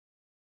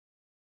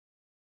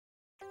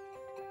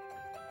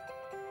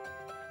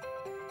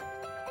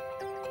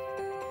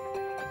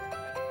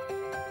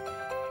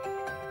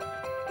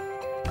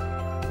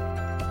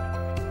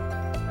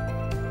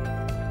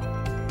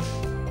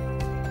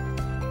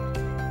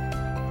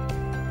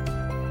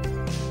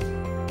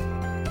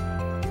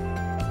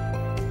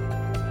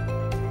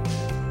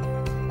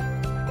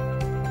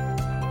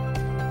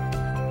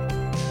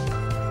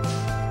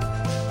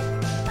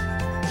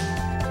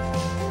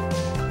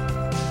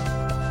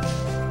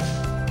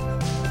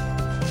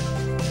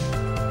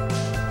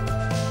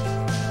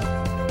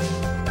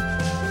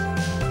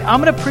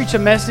I'm going to preach a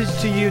message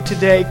to you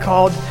today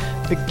called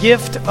The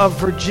Gift of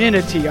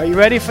Virginity. Are you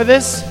ready for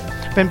this?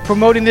 I've been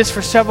promoting this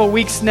for several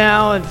weeks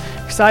now and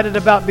excited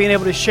about being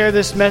able to share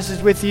this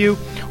message with you.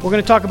 We're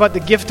going to talk about the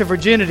gift of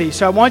virginity.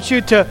 So I want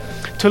you to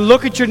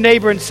look at your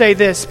neighbor and say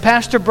this: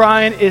 Pastor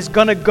Brian is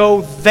going to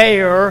go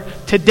there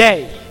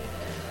today.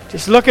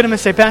 Just look at him and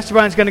say, Pastor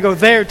Brian's going to go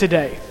there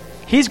today.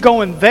 He's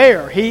going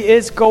there. He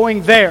is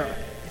going there.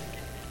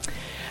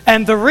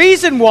 And the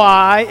reason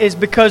why is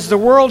because the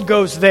world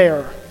goes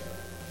there.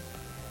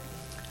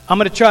 I'm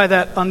going to try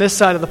that on this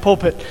side of the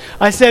pulpit.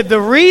 I said the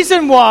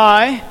reason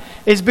why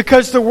is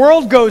because the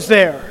world goes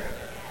there.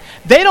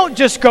 They don't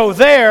just go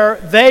there,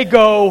 they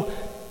go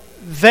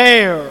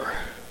there.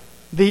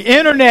 The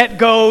internet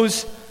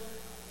goes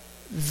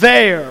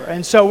there.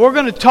 And so we're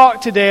going to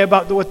talk today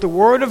about what the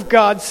Word of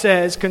God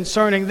says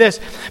concerning this.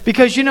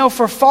 Because, you know,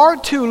 for far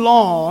too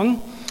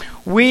long,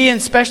 we, and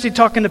especially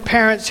talking to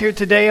parents here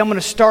today, I'm going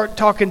to start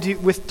talking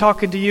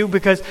to you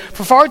because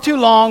for far too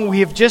long we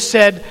have just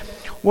said,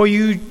 well,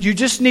 you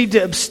just need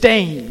to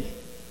abstain.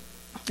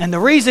 And the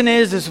reason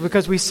is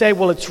because we say,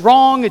 well, it's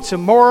wrong, it's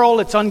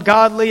immoral, it's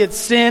ungodly, it's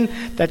sin.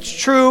 That's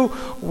true.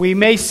 We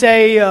may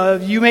say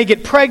you may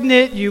get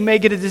pregnant, you may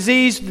get a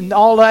disease, and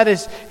all that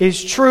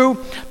is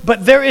true.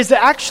 But there is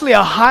actually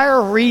a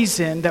higher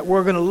reason that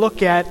we're going to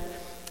look at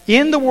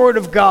in the Word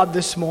of God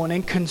this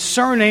morning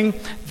concerning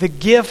the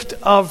gift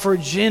of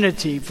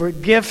virginity,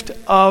 gift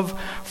of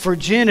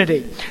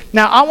virginity.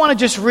 Now, I want to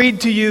just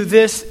read to you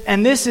this,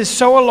 and this is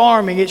so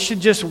alarming, it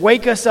should just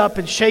wake us up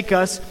and shake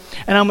us.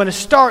 And I'm going to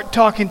start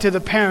talking to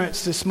the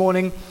parents this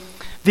morning.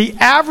 The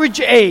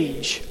average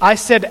age, I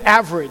said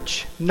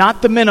average,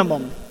 not the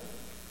minimum.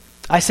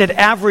 I said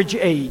average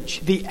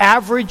age. The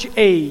average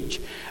age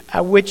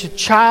at which a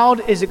child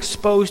is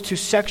exposed to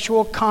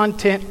sexual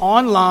content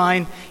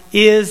online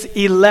is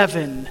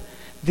 11.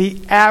 The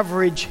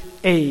average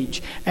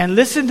age. And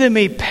listen to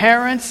me,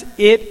 parents,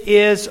 it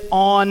is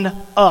on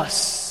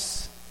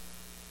us.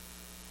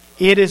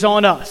 It is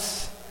on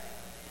us.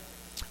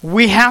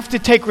 We have to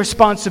take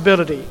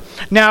responsibility.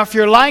 Now, if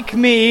you're like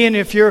me, and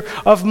if you're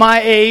of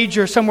my age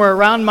or somewhere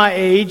around my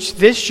age,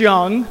 this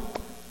young,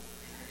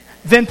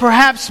 then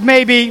perhaps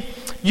maybe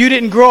you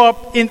didn't grow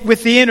up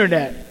with the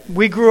internet.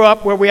 We grew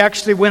up where we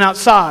actually went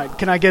outside.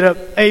 Can I get an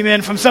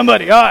amen from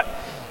somebody? All right.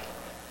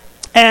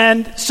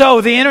 And so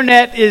the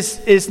internet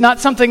is not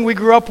something we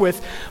grew up with,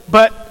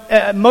 but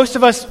most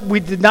of us, we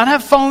did not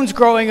have phones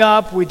growing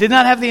up. We did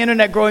not have the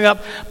internet growing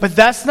up. But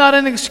that's not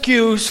an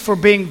excuse for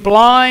being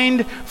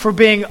blind, for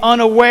being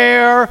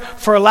unaware,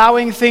 for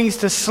allowing things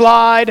to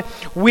slide.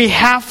 We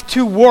have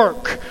to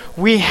work.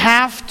 We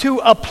have to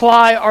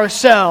apply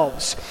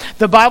ourselves.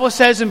 The Bible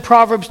says in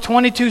Proverbs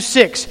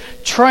 22:6,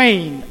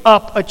 train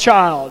up a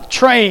child.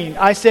 Train.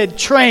 I said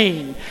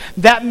train.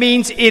 That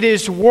means it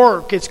is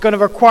work. It's going to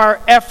require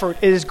effort.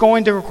 It is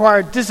going to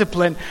require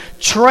discipline.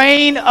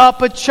 Train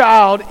up a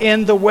child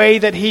in the way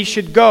that he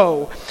should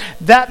go.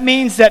 That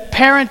means that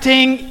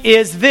parenting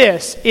is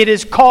this. It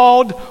is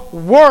called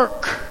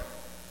work.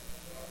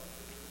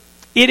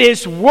 It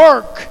is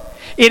work.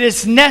 It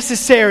is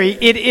necessary.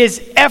 It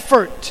is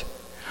effort.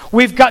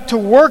 We've got to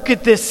work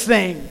at this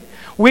thing.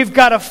 We've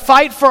got to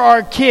fight for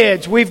our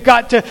kids. We've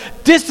got to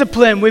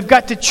discipline. We've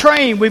got to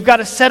train. We've got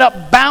to set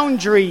up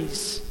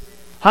boundaries.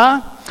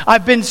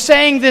 I've been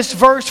saying this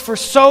verse for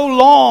so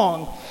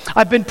long.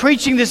 I've been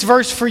preaching this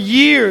verse for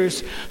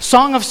years.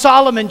 Song of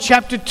Solomon,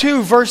 chapter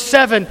 2, verse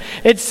 7.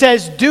 It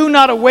says, do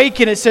not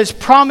awaken. It says,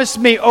 promise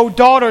me, O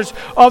daughters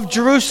of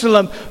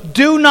Jerusalem,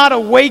 do not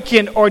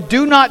awaken or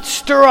do not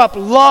stir up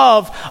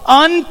love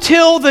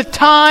until the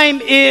time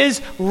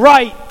is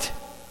right.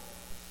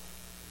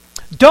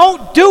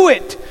 Don't do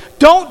it.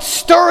 Don't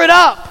stir it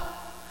up.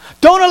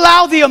 Don't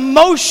allow the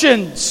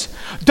emotions.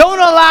 Don't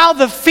allow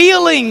the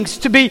feelings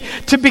to be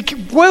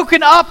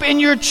woken up in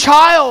your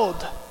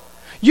child.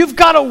 You've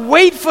got to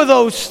wait for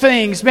those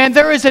things, man.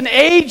 There is an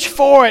age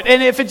for it.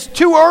 And if it's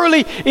too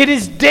early, it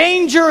is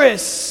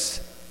dangerous.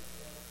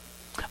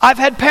 I've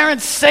had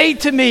parents say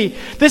to me,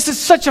 this is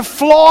such a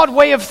flawed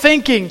way of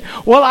thinking.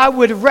 Well, I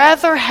would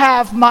rather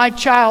have my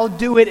child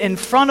do it in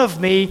front of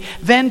me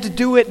than to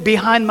do it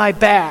behind my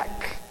back.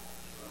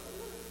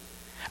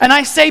 And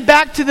I say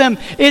back to them,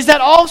 is that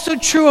also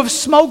true of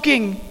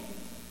smoking?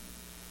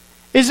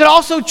 Is it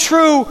also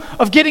true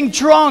of getting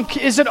drunk?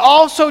 Is it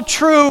also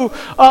true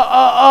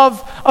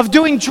of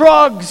doing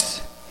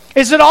drugs?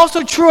 Is it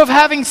also true of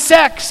having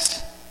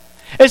sex?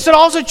 Is it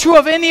also true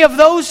of any of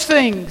those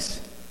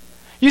things?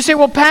 You say,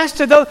 well,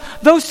 Pastor,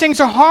 those things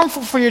are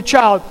harmful for your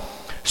child.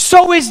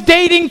 So is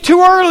dating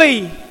too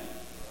early.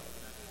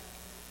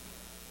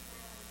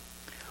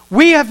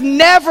 We have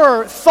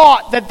never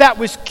thought that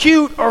was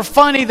cute or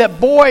funny, that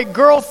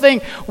boy-girl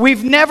thing.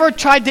 We've never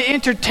tried to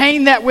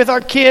entertain that with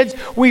our kids.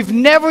 We've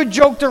never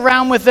joked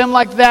around with them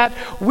like that.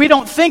 We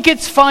don't think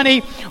it's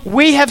funny.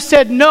 We have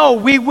said, no,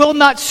 we will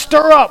not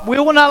stir up. We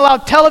will not allow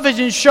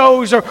television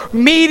shows or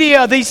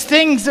media, these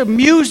things of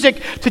music,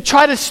 to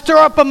try to stir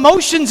up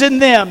emotions in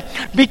them,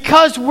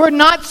 because we're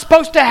not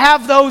supposed to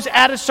have those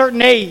at a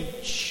certain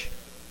age.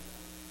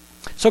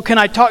 So can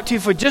I talk to you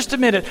for just a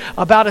minute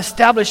about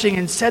establishing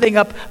and setting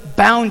up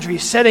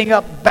boundaries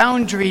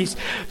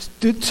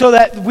so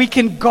that we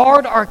can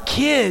guard our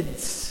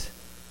kids?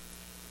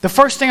 The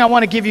first thing I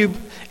want to give you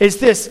is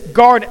this: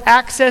 guard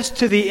access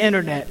to the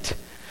internet.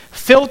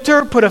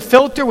 Put a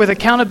filter with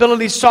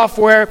accountability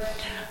software.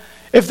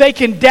 If they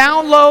can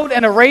download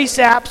and erase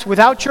apps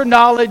without your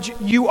knowledge,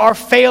 you are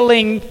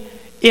failing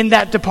in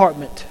that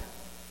department.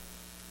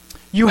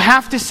 You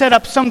have to set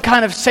up some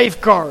kind of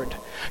safeguard.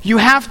 You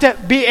have to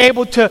be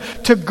able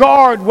to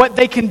guard what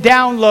they can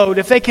download.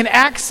 If they can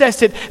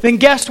access it, then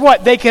guess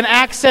what? They can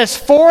access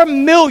 4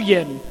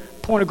 million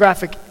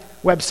pornographic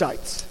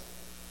websites.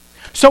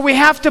 So we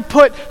have to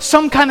put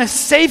some kind of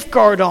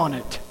safeguard on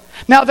it.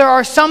 Now, there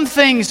are some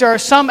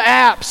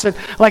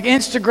apps like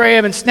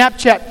Instagram and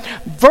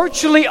Snapchat,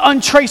 virtually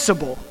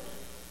untraceable.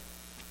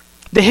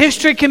 The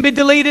history can be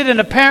deleted and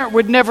a parent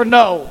would never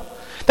know.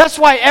 That's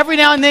why every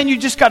now and then you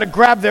just got to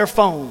grab their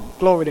phone.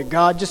 Glory to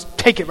God. Just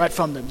take it right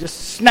from them.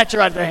 Just snatch it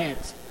out of their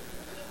hands.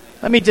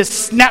 Let me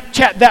just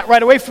Snapchat that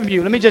right away from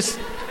you. Let me just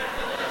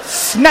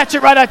snatch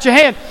it right out your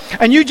hand.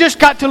 And you just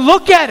got to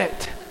look at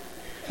it.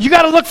 You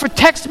got to look for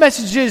text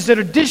messages that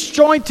are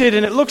disjointed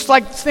and it looks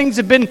like things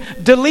have been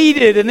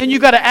deleted. And then you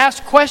got to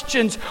ask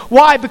questions.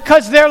 Why?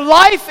 Because their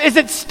life is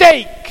at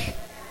stake.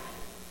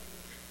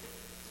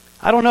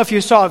 I don't know if you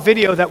saw a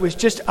video that was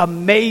just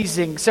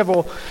amazing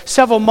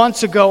several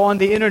months ago on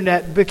the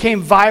internet. It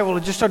became viral.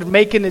 It just started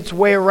making its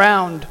way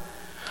around.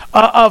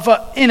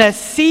 In a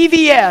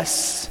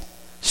CVS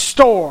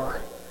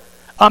store,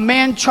 a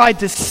man tried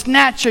to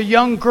snatch a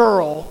young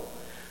girl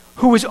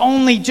who was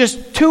only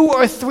just 2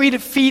 or 3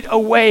 feet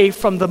away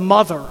from the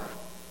mother.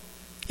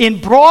 In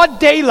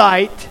broad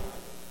daylight,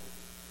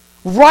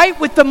 right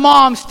with the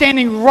mom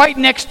standing right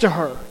next to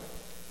her.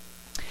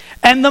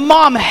 And the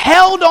mom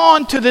held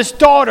on to this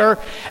daughter,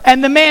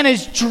 and the man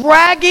is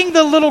dragging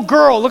the little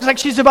girl. Looks like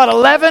she's about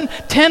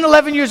 10,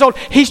 11 years old.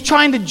 He's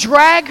trying to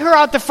drag her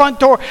out the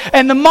front door,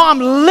 and the mom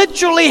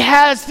literally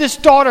has this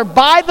daughter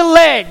by the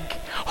leg,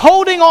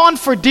 holding on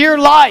for dear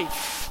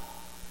life.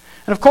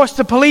 And of course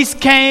the police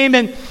came,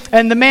 and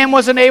the man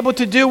wasn't able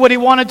to do what he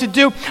wanted to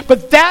do.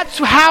 But that's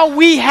how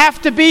we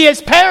have to be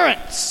as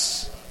parents.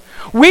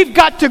 We've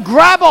got to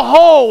grab a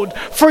hold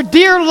for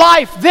dear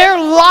life. Their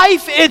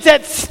life is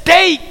at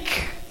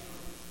stake.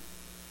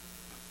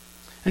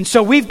 And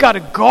so we've got to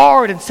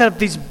guard and set up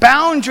these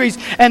boundaries.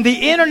 And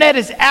the internet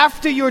is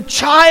after your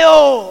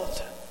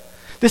child.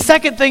 The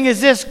second thing is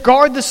this: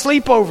 guard the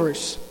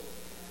sleepovers.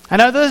 I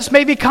know this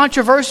may be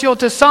controversial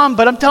to some,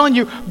 but I'm telling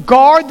you,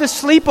 guard the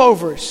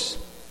sleepovers.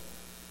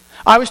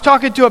 I was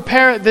talking to a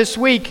parent this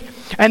week,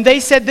 and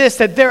they said this,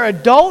 that their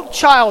adult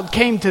child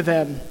came to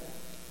them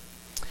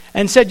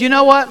and said, "You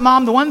know what,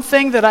 Mom, the one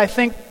thing that I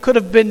think could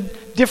have been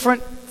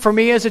different for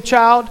me as a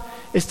child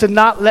is to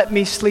not let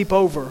me sleep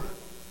over.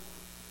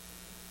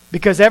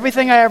 Because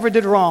everything I ever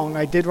did wrong,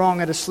 I did wrong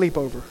at a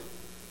sleepover."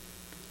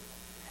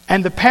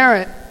 And the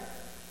parent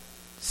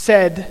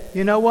said,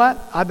 "You know what?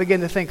 I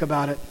began to think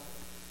about it.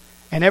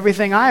 And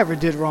everything I ever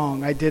did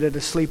wrong, I did at a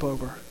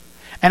sleepover."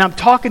 And I'm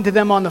talking to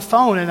them on the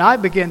phone, and I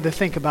began to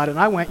think about it. And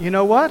I went, "You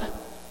know what?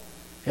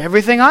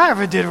 Everything I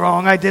ever did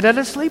wrong, I did at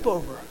a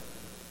sleepover."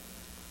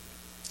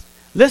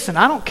 Listen,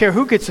 I don't care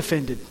who gets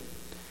offended.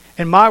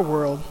 In my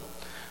world,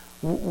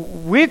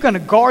 we're going to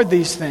guard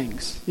these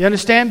things. You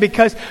understand?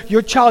 Because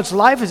your child's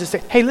life is at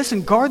stake. Hey,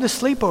 listen, guard the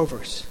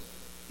sleepovers.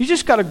 You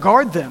just got to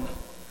guard them.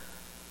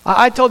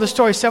 I told the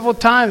story several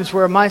times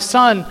where my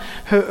son,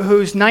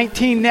 who's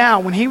 19 now,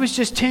 when he was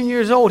just 10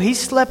 years old, he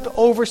slept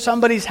over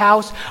somebody's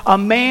house, a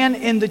man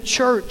in the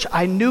church.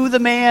 I knew the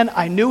man,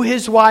 I knew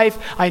his wife,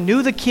 I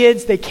knew the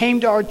kids. They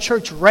came to our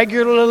church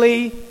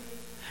regularly.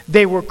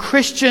 They were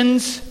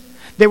Christians.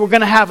 They were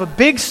going to have a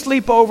big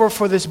sleepover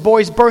for this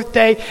boy's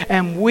birthday,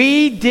 and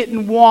we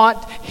didn't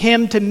want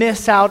him to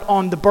miss out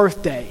on the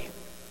birthday.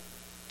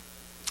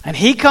 And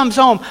he comes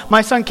home,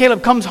 my son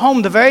Caleb comes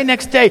home the very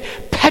next day,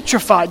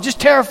 petrified, just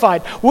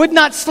terrified, would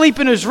not sleep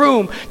in his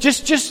room.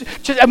 Just,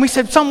 and we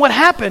said, "Son, what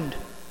happened?"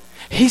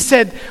 He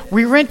said,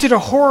 "We rented a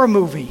horror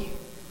movie."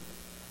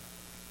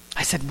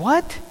 I said,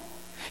 "What?"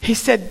 He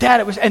said, "Dad,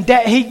 it was," and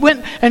Dad, he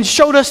went and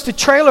showed us the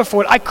trailer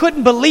for it. I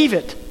couldn't believe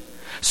it.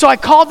 So I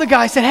called the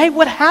guy, I said, "Hey,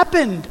 what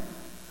happened?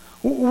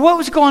 What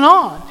was going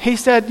on?" He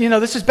said,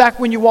 "This is back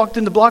when you walked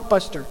into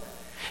Blockbuster."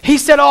 He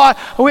said,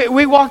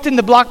 we walked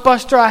into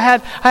Blockbuster. I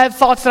had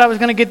thoughts that I was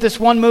going to get this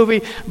one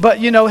movie, but,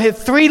 he had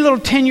 3 little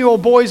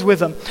 10-year-old boys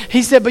with him.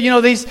 He said, "But,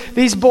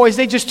 these boys,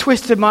 they just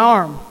twisted my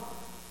arm."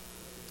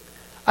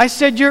 I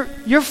said,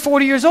 you're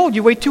 40 years old.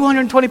 You weigh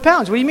 220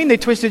 pounds. What do you mean they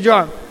twisted your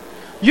arm?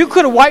 You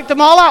could have wiped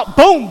them all out.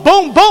 Boom,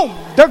 boom, boom.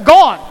 They're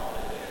gone.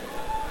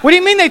 What do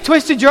you mean they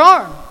twisted your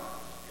arm?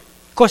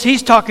 Of course,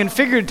 he's talking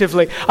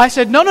figuratively. I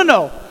said,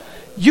 no.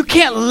 You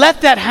can't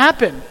let that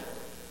happen.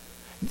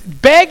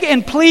 Beg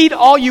and plead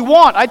all you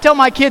want. I tell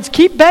my kids,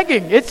 keep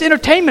begging. It's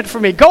entertainment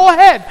for me. Go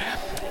ahead.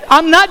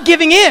 I'm not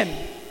giving in.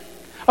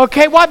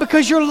 Okay, why?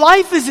 Because your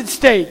life is at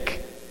stake.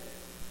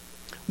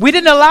 We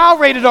didn't allow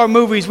rated R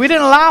movies. We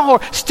didn't allow horror.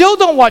 Still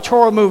don't watch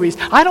horror movies.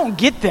 I don't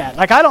get that.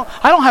 Like, I don't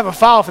have a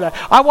file for that.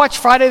 I watched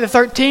Friday the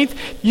 13th.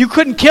 You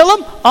couldn't kill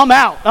him? I'm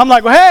out. I'm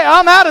like, well, hey,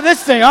 I'm out of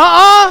this thing.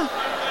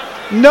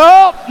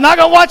 Nope, not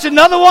going to watch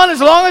another one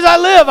as long as I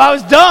live. I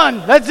was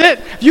done. That's it.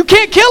 If you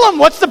can't kill him,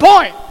 what's the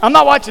point? I'm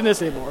not watching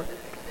this anymore.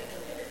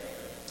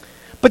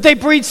 But they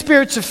breed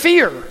spirits of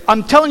fear.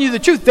 I'm telling you the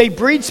truth. They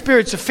breed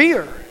spirits of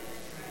fear.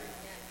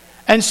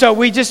 And so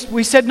we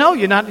said, no,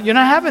 you're not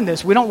having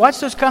this. We don't watch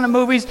those kind of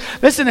movies.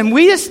 Listen, and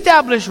we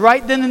established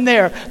right then and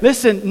there,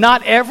 listen,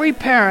 not every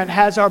parent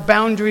has our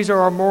boundaries or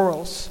our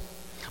morals.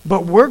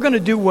 But we're going to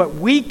do what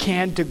we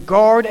can to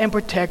guard and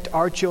protect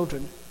our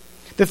children.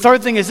 The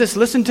third thing is this: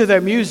 listen to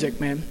their music,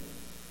 man.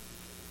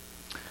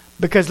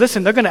 Because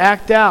listen, they're going to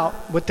act out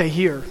what they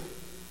hear.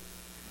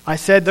 I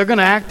said they're going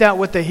to act out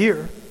what they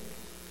hear.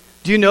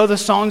 Do you know the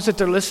songs that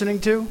they're listening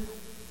to?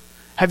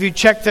 Have you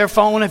checked their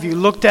phone? Have you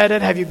looked at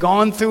it? Have you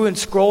gone through and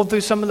scrolled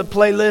through some of the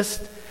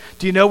playlists?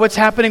 Do you know what's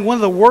happening? One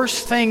of the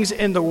worst things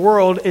in the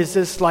world is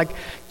this like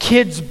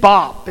Kids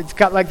Bop. It's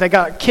got like they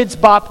got Kids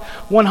Bop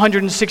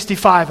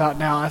 165 out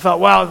now. I thought,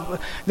 wow,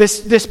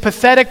 this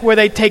pathetic where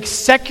they take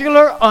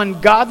secular,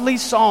 ungodly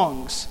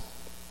songs.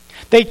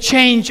 They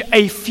change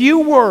a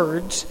few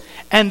words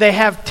and they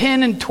have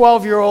 10 and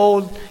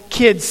 12-year-old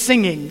kids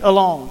singing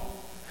along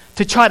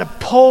to try to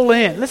pull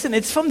in. Listen,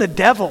 it's from the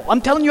devil.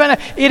 I'm telling you,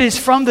 it is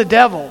from the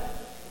devil.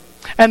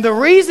 And the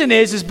reason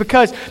is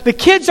because the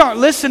kids aren't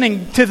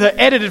listening to the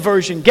edited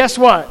version. Guess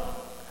what?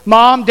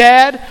 Mom,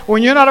 Dad,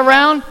 when you're not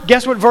around,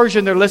 guess what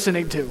version they're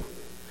listening to?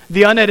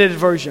 The unedited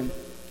version.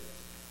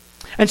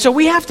 And so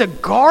we have to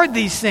guard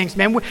these things,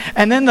 man.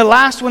 And then the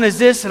last one is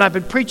this, and I've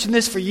been preaching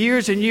this for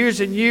years and years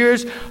and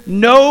years.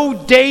 No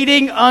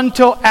dating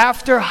until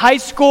after high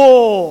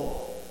school.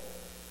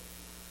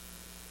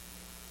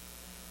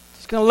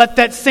 Just going to let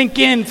that sink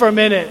in for a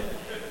minute.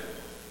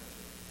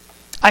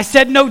 I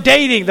said no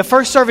dating. The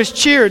first service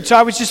cheered, so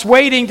I was just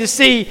waiting to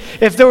see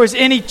if there was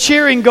any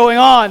cheering going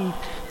on.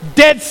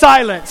 Dead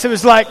silence. It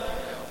was like,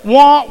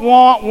 wah,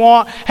 wah,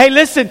 wah. Hey,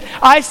 listen,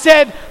 I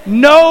said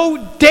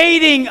no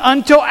dating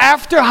until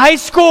after high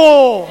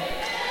school.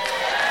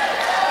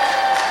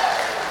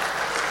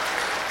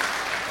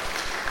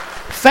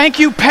 Thank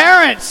you,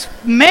 parents.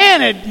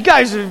 Man, you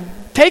guys are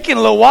taking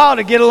a little while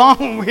to get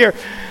along here.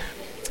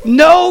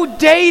 No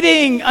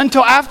dating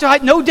until after high.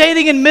 No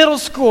dating in middle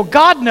school.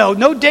 God, no.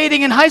 No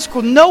dating in high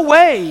school. No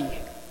way.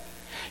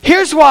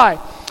 Here's why.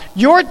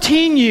 Your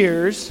teen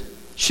years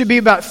should be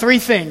about three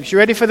things. You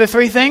ready for the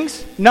three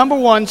things? Number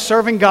one,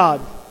 serving God.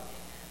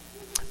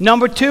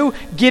 Number two,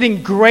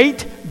 getting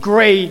great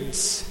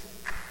grades.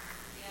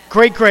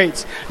 Great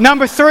grades.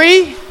 Number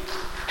three,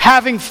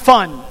 having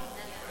fun.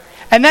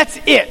 And that's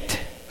it.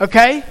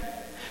 Okay?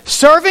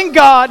 Serving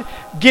God,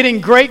 getting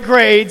great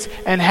grades,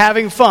 and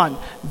having fun.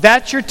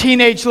 That's your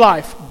teenage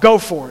life. Go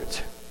for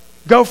it.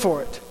 Go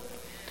for it.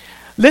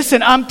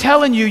 Listen, I'm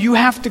telling you, you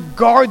have to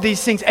guard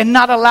these things and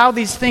not allow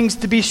these things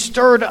to be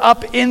stirred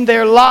up in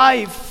their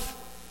life.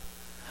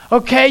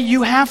 Okay?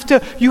 You have to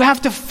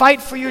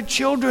fight for your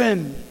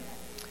children.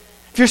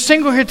 If you're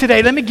single here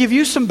today, let me give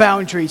you some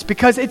boundaries,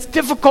 because it's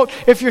difficult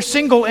if you're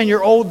single and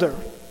you're older.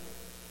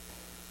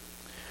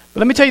 But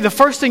let me tell you, the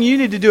first thing you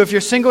need to do if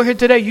you're single here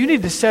today, you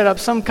need to set up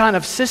some kind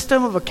of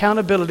system of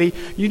accountability.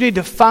 You need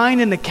to find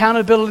an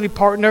accountability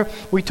partner.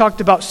 We talked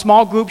about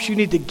small groups. You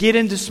need to get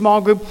into small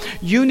group.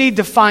 You need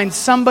to find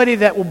somebody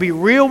that will be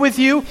real with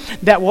you,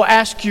 that will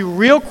ask you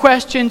real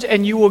questions,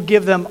 and you will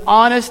give them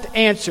honest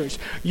answers.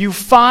 You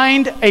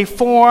find a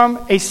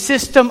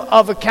system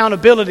of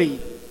accountability.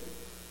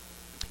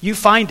 You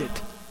find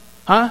it.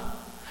 Huh?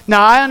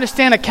 Now, I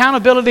understand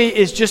accountability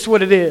is just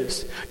what it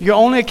is. You're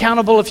only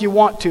accountable if you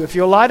want to. If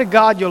you'll lie to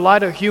God, you'll lie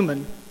to a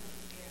human.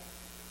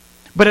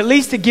 But at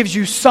least it gives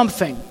you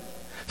something.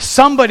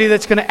 Somebody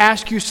that's going to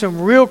ask you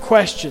some real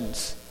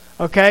questions.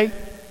 Okay?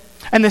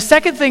 And the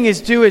second thing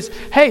is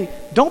hey,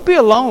 don't be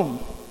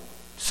alone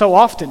so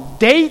often.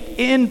 Date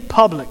in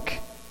public.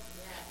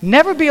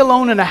 Never be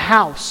alone in a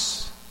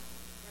house.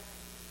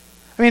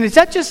 I mean, is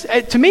that just,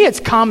 to me, it's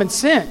common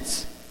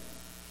sense.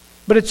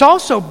 But it's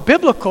also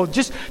biblical.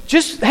 Just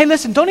hey,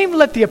 listen, don't even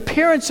let the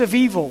appearance of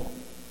evil.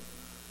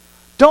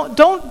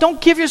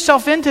 Don't give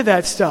yourself into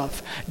that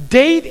stuff.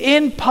 Date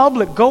in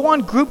public. Go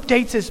on group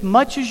dates as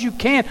much as you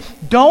can.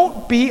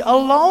 Don't be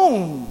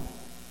alone.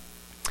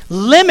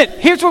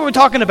 Here's what we're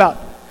talking about.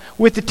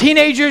 With the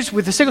teenagers,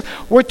 with the singles,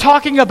 we're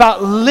talking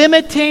about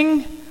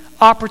limiting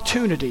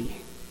opportunity.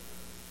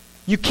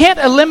 You can't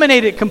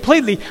eliminate it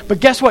completely, but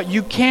guess what?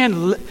 You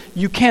can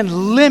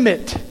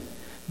limit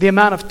the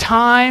amount of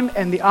time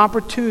and the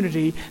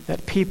opportunity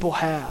that people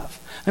have.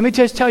 Let me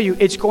just tell you,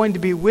 it's going to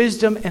be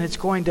wisdom and it's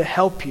going to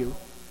help you.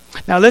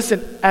 Now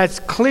listen,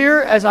 as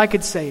clear as I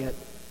could say it,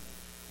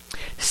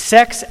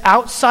 sex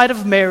outside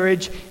of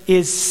marriage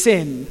is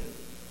sin.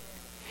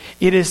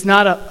 It is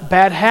not a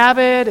bad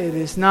habit. It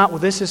is not, well,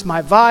 this is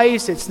my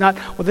vice. It's not,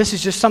 well, this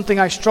is just something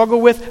I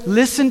struggle with.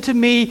 Listen to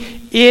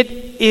me. It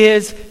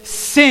is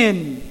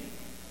sin.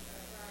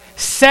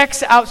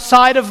 Sex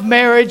outside of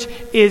marriage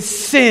is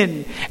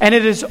sin, and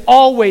it is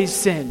always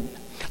sin.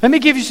 Let me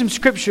give you some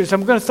scriptures.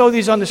 I'm going to throw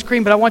these on the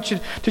screen, but I want you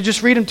to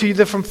just read them to you.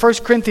 They're from 1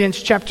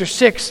 Corinthians chapter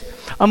 6.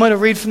 I'm going to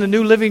read from the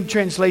New Living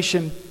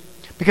Translation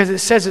because it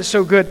says it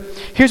so good.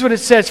 Here's what it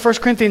says, 1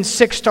 Corinthians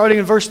 6, starting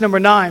in verse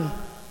number 9.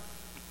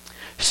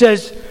 It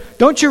says,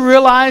 "Don't you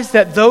realize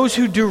that those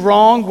who do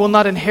wrong will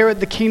not inherit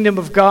the kingdom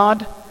of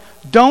God?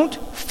 Don't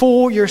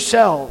fool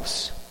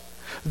yourselves.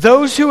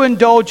 Those who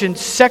indulge in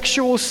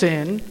sexual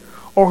sin,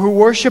 or who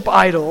worship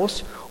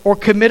idols, or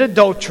commit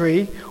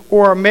adultery,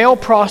 or are male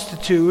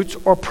prostitutes,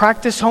 or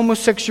practice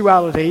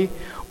homosexuality,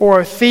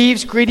 or are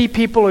thieves, greedy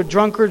people, or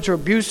drunkards, or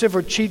abusive,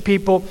 or cheat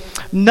people,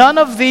 none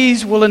of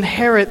these will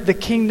inherit the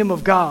kingdom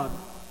of God."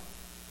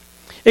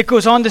 It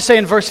goes on to say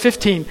in verse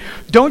 15,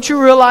 "Don't you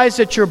realize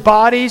that your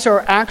bodies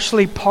are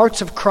actually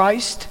parts of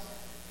Christ?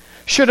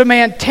 Should a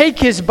man take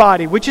his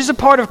body, which is a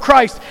part of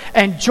Christ,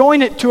 and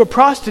join it to a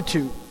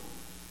prostitute?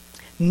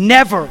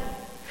 Never.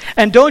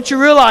 And don't you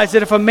realize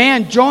that if a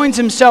man joins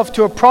himself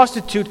to a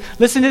prostitute,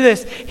 listen to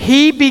this,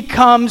 he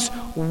becomes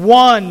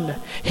one.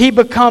 He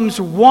becomes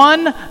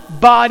one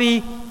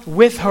body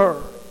with her."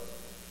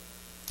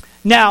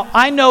 Now,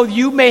 I know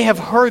you may have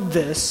heard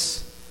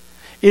this,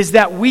 is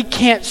that we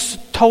can't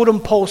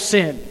totem pole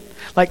sin.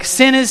 Like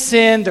sin is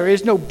sin, there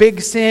is no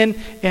big sin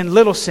and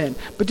little sin.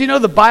 But do you know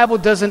the Bible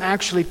doesn't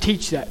actually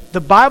teach that? The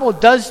Bible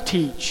does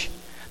teach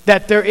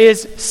that there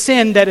is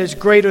sin that is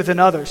greater than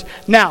others.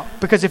 Now,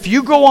 because if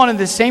you go on in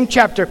the same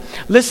chapter,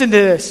 listen to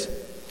this.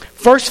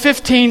 Verse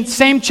 15,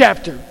 same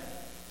chapter.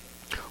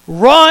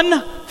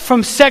 "Run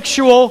from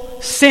sexual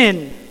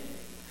sin.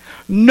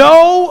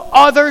 No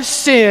other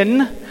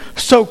sin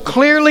so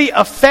clearly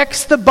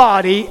affects the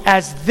body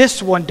as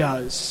this one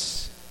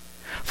does.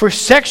 For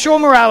sexual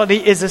immorality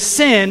is a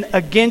sin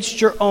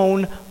against your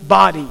own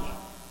body."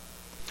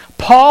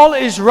 Paul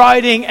is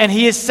writing and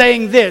he is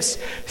saying this: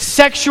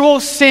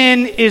 sexual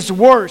sin is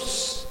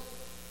worse.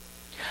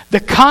 The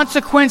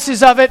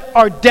consequences of it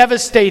are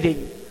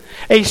devastating.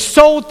 A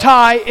soul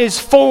tie is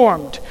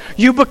formed.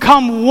 You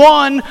become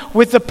one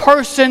with the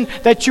person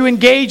that you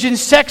engage in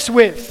sex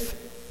with.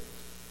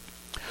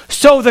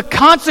 So the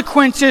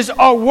consequences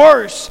are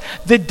worse.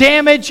 The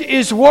damage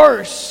is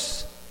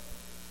worse.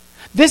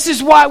 This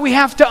is why we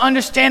have to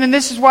understand, and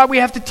this is why we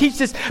have to teach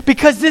this,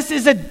 because this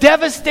is a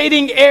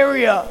devastating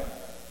area.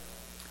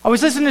 I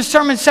was listening to a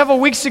sermon several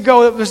weeks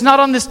ago that was not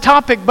on this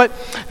topic, but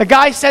a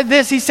guy said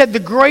this. He said the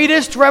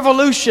greatest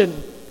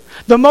revolution,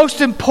 the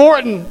most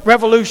important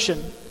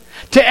revolution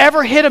to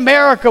ever hit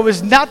America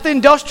was not the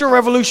Industrial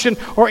Revolution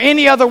or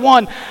any other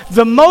one.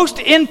 The most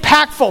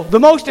impactful, the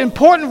most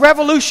important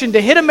revolution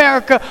to hit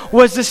America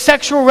was the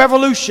sexual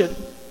revolution.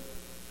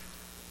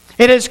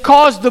 It has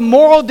caused the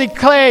moral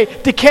decay,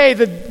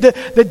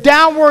 the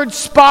downward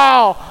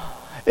spiral.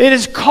 It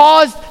has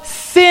caused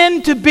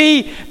sin to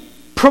be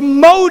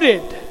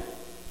promoted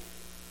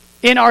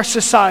in our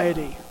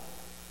society.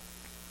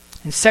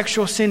 And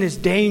sexual sin is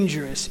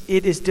dangerous.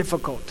 It is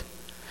difficult.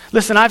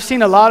 Listen, I've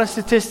seen a lot of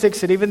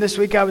statistics, and even this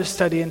week I was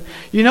studying.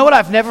 You know what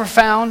I've never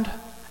found?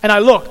 And I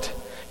looked.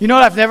 You know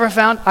what I've never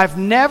found? I've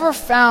never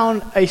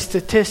found a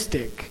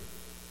statistic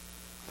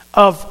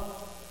of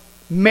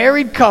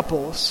married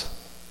couples.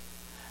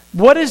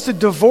 What is the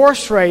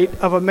divorce rate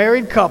of a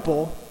married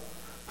couple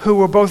who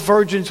were both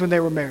virgins when they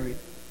were married?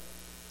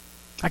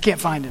 I can't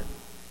find it.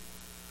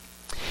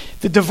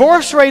 The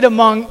divorce rate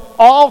among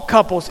all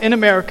couples in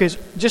America is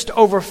just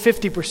over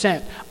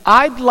 50%.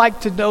 I'd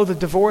like to know the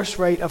divorce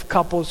rate of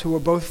couples who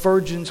were both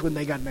virgins when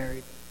they got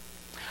married.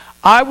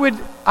 I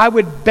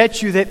would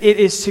bet you that it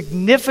is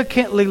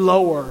significantly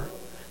lower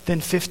than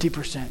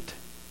 50%.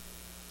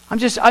 I'm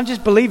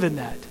just believing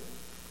that.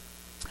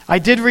 I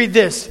did read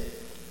this.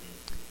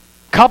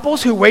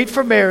 Couples who wait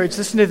for marriage,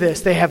 listen to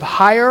this, they have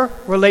higher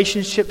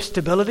relationship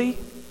stability.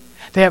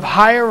 They have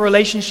higher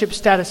relationship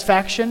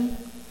satisfaction.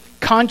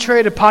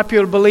 Contrary to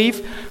popular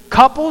belief,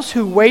 couples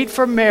who wait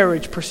for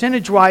marriage,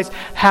 percentage-wise,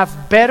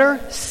 have better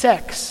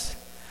sex.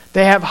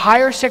 They have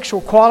higher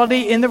sexual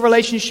quality in the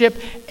relationship,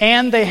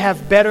 and they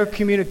have better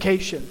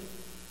communication.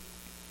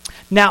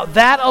 Now,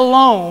 that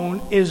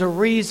alone is a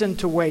reason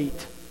to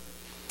wait.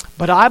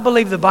 But I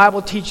believe the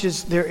Bible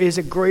teaches there is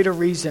a greater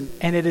reason,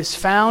 and it is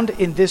found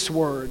in this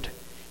word.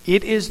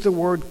 It is the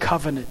word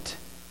covenant.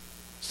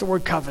 It's the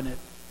word covenant.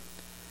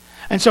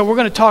 And so we're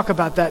going to talk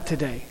about that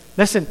today.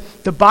 Listen,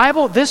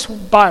 this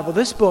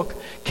book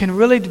can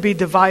really be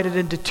divided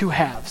into two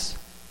halves.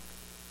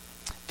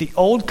 The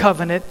Old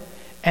Covenant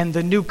and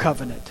the New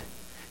Covenant.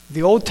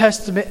 The Old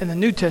Testament and the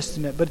New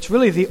Testament, but it's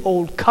really the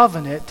Old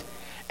Covenant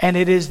and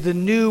it is the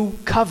New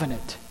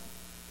Covenant.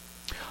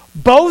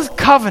 Both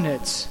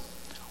covenants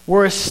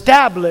were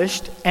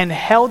established and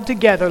held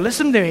together,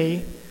 listen to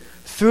me,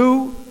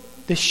 through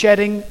the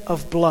shedding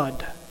of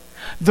blood.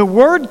 The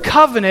word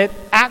covenant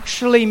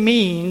actually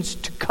means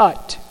to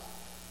cut.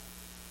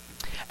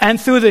 And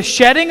through the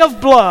shedding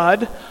of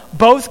blood,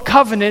 both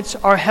covenants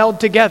are held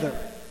together.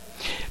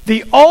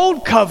 The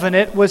old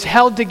covenant was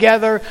held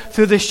together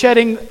through the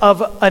shedding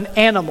of an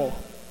animal,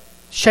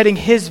 shedding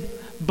his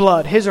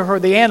blood, his or her,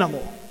 the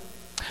animal.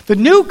 The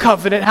new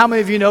covenant, how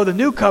many of you know the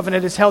new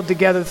covenant is held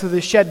together through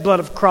the shed blood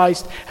of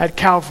Christ at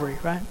Calvary,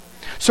 right?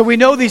 So we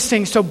know these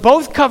things. So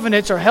both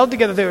covenants are held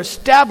together. They're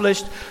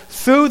established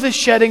through the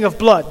shedding of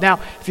blood. Now,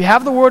 if you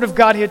have the Word of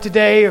God here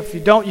today, or if you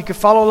don't, you can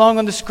follow along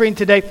on the screen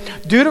today.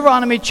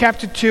 Deuteronomy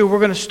chapter 2, we're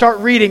going to start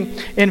reading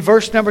in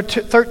verse number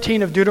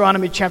 13 of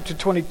Deuteronomy chapter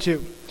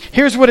 22.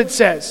 Here's what it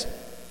says.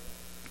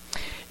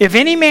 If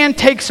any man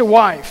takes a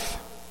wife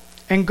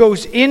and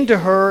goes into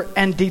her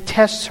and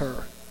detests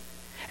her,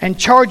 and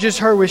charges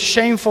her with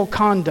shameful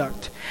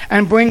conduct,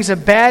 and brings a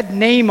bad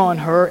name on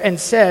her, and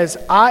says,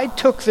 I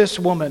took this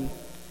woman,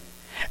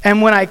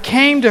 and when I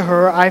came to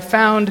her, I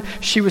found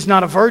she was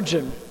not a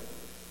virgin.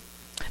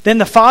 Then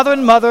the father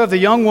and mother of the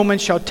young woman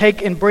shall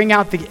take and bring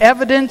out the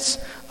evidence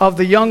of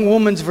the young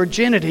woman's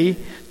virginity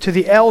to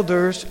the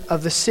elders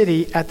of the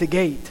city at the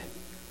gate.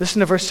 Listen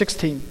to verse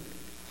 16.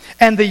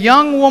 And the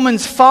young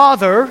woman's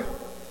father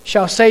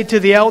shall say to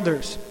the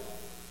elders,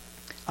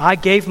 I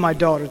gave my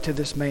daughter to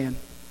this man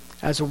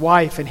as a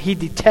wife, and he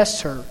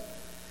detests her.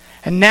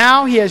 And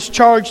now he has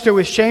charged her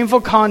with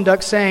shameful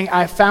conduct, saying,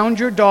 I found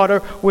your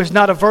daughter was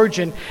not a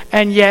virgin,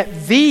 and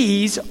yet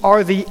these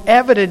are the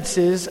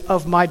evidences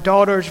of my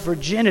daughter's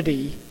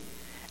virginity,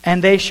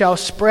 and they shall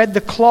spread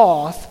the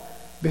cloth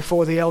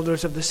before the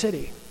elders of the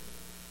city.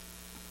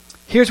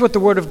 Here's what the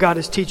Word of God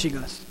is teaching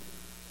us.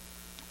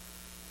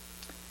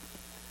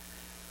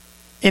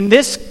 In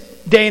this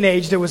day and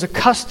age, there was a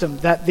custom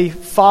that the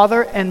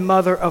father and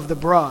mother of the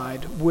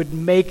bride would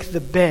make the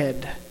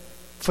bed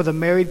for the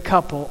married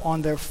couple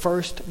on their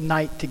first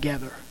night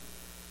together.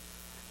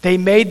 They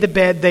made the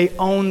bed, they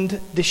owned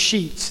the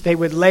sheets. They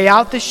would lay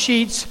out the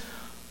sheets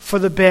for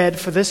the bed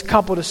for this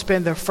couple to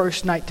spend their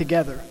first night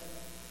together.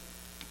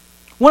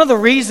 One of the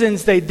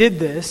reasons they did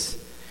this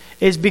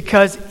is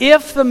because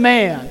if the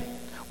man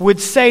would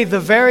say the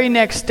very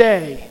next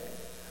day,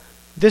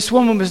 this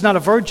woman was not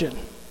a virgin,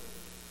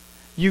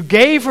 you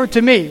gave her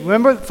to me.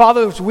 Remember,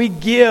 fathers, we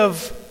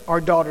give our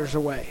daughters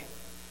away.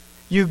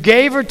 You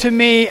gave her to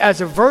me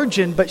as a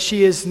virgin, but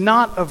she is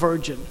not a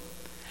virgin.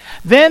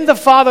 Then the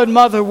father and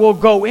mother will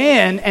go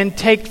in and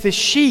take the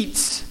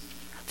sheets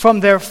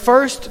from their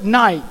first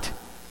night,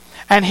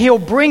 and he'll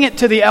bring it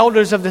to the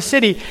elders of the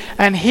city,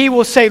 and he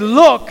will say,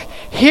 look,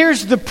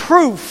 here's the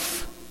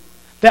proof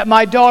that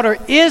my daughter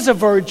is a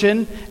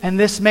virgin and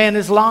this man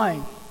is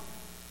lying.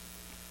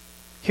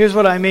 Here's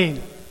what I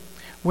mean.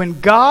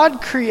 When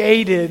God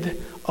created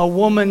a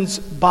woman's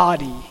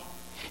body,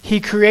 He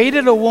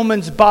created a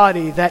woman's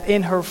body that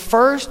in her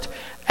first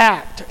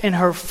act, in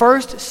her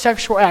first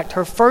sexual act,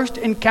 her first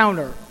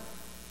encounter,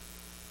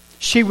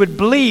 she would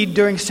bleed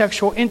during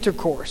sexual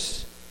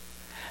intercourse.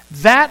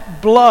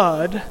 That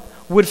blood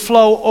would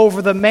flow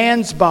over the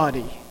man's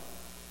body,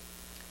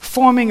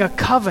 forming a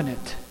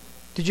covenant.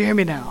 Did you hear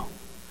me now?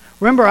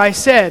 Remember, I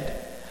said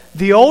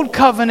the old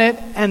covenant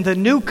and the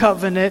new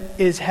covenant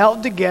is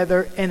held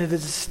together and it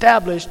is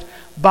established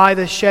by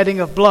the shedding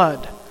of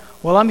blood.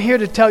 Well, I'm here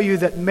to tell you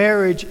that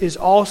marriage is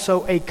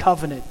also a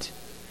covenant.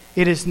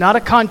 It is not a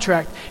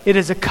contract. It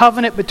is a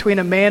covenant between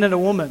a man and a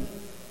woman.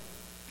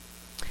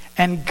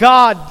 And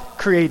God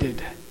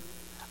created,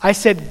 I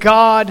said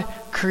God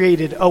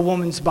created a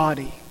woman's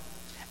body.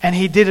 And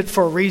He did it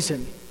for a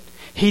reason.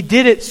 He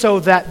did it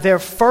so that their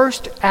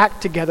first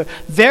act together,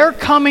 their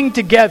coming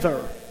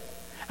together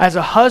as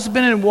a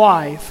husband and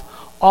wife,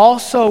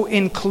 also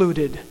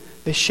included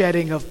the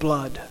shedding of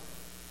blood.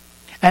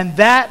 And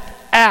that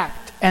act,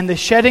 and the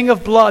shedding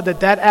of blood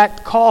that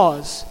act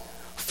caused,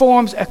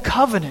 forms a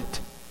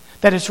covenant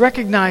that is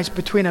recognized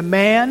between a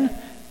man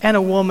and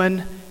a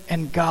woman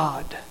and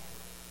God.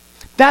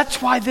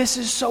 That's why this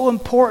is so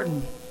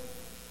important.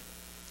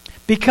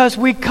 Because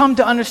we come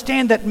to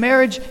understand that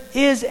marriage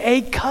is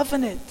a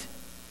covenant.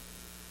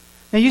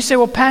 Now you say,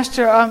 well,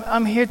 Pastor,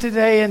 I'm here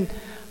today and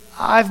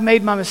I've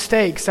made my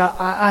mistakes.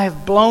 I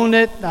have blown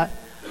it.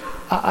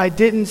 I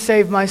didn't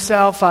save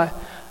myself.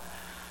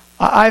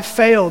 I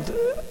failed.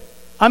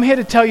 I'm here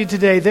to tell you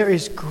today there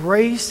is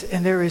grace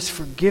and there is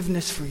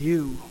forgiveness for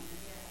you.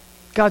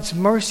 God's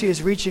mercy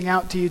is reaching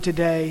out to you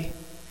today.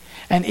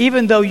 And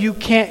even though you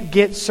can't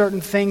get certain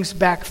things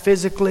back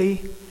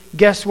physically,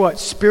 guess what?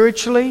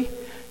 Spiritually,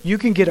 you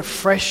can get a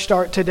fresh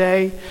start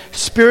today.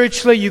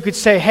 Spiritually, you could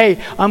say,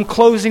 hey, I'm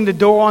closing the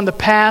door on the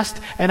past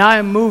and I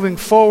am moving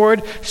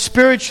forward.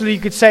 Spiritually, you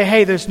could say,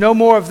 hey, there's no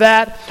more of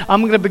that.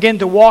 I'm going to begin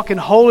to walk in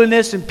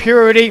holiness and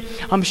purity.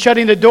 I'm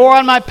shutting the door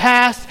on my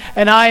past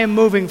and I am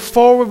moving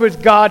forward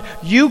with God.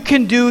 You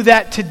can do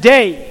that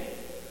today.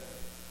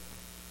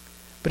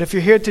 But if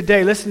you're here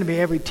today, listen to me,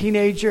 every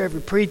teenager,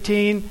 every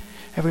preteen,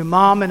 every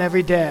mom and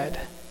every dad,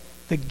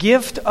 the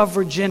gift of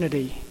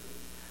virginity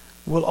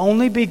will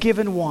only be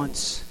given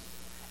once,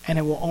 and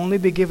it will only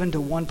be given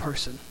to one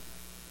person.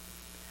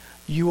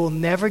 You will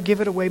never give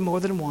it away more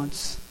than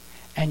once,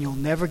 and you'll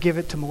never give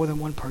it to more than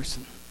one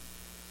person.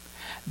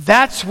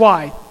 That's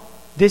why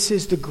this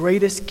is the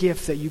greatest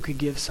gift that you could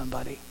give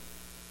somebody.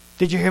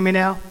 Did you hear me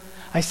now?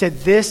 I said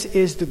this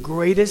is the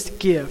greatest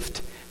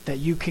gift that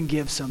you can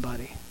give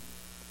somebody.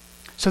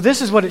 So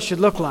this is what it should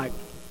look like.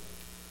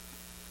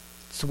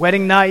 It's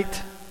wedding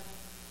night.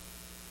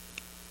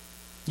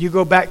 You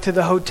go back to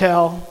the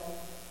hotel.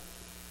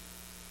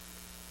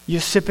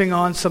 You're sipping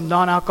on some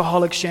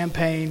non-alcoholic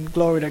champagne.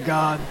 Glory to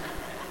God.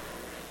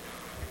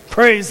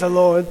 Praise the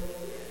Lord.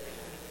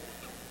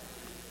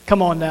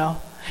 Come on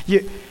now.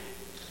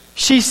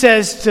 She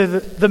says to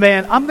the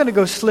man, I'm going to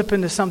go slip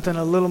into something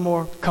a little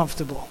more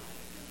comfortable.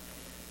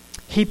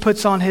 He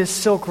puts on his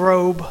silk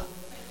robe,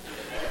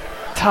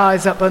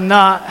 ties up a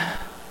knot,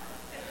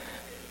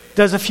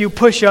 does a few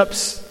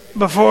push-ups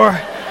before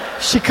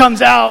she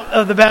comes out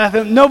of the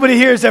bathroom. Nobody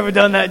here has ever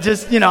done that.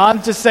 Just,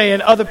 I'm just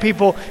saying other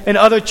people in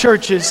other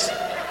churches.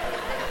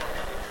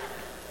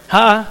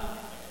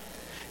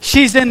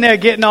 She's in there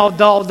getting all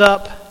dolled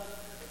up,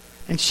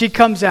 and she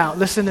comes out.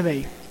 Listen to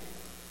me.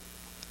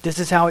 This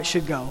is how it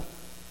should go.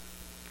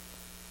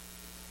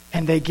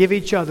 And they give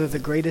each other the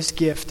greatest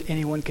gift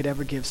anyone could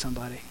ever give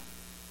somebody.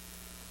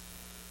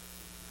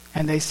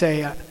 And they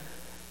say,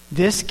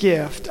 this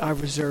gift I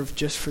reserved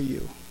just for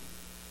you.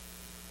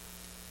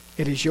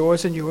 It is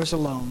yours and yours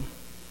alone.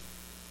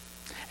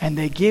 And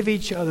they give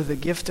each other the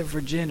gift of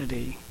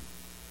virginity.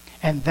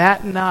 And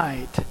that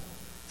night,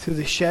 through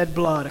the shed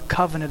blood, a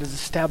covenant is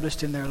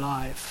established in their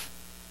life.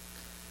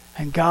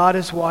 And God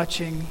is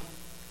watching,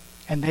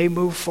 and they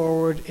move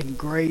forward in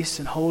grace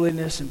and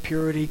holiness and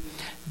purity.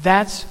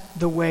 That's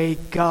the way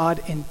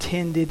God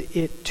intended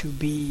it to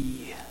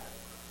be.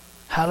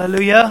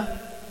 Hallelujah.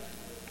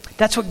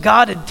 That's what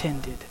God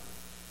intended.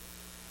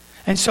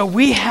 And so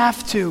we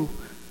have to,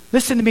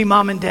 listen to me,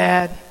 mom and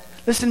dad,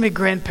 listen to me,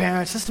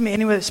 grandparents, listen to me,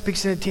 anyone that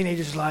speaks in a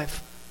teenager's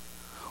life.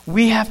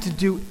 We have to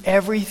do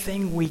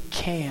everything we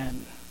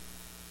can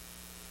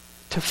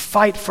to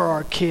fight for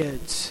our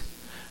kids,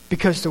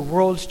 because the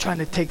world's trying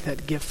to take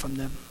that gift from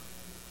them.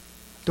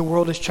 The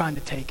world is trying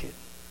to take it.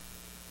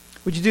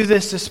 Would you do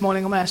this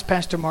morning? I'm going to ask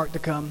Pastor Mark to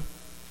come.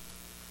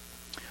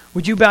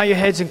 Would you bow your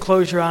heads and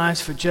close your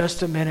eyes for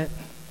just a minute?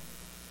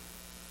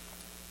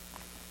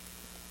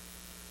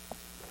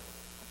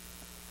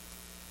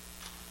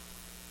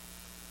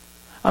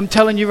 I'm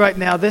telling you right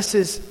now, this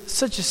is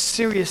such a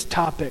serious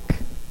topic.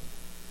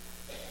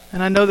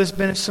 And I know there's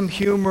been some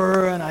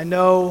humor, and I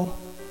know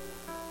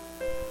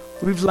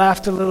we've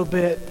laughed a little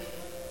bit.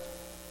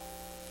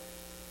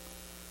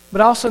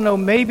 But I also know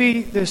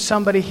maybe there's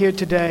somebody here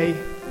today,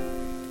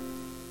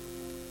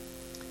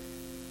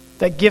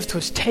 that gift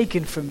was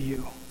taken from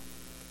you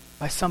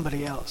by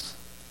somebody else.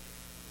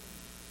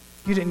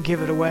 You didn't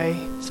give it away.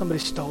 Somebody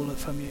stole it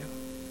from you.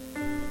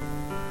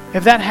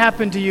 If that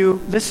happened to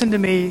you, listen to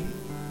me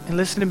and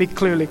listen to me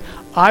clearly.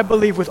 I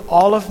believe with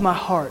all of my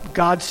heart,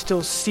 God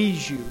still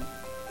sees you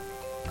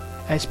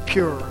as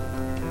pure.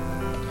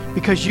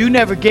 Because you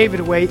never gave it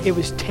away, it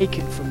was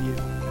taken from you.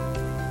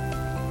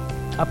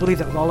 I believe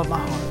that with all of my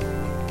heart.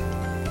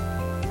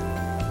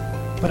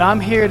 But I'm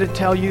here to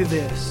tell you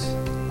this.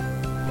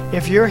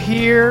 If you're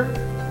here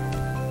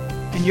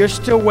and you're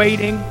still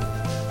waiting,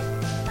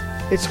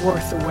 it's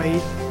worth the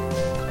wait.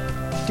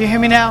 Do you hear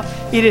me now?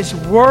 It is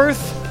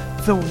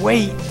worth the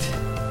wait.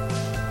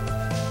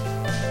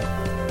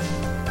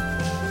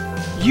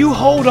 You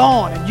hold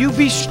on and you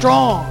be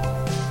strong,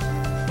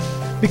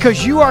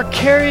 because you are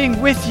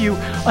carrying with you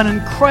an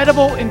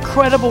incredible,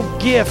 incredible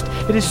gift.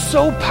 It is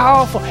so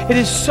powerful. It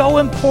is so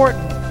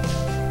important.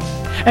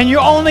 And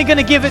you're only going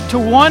to give it to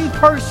one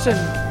person.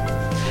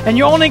 And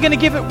you're only going to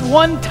give it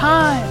one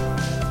time.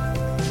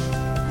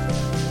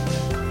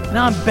 And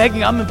I'm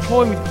begging, I'm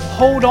imploring you,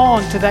 hold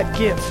on to that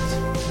gift.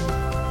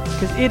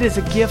 Because it is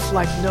a gift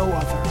like no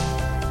other.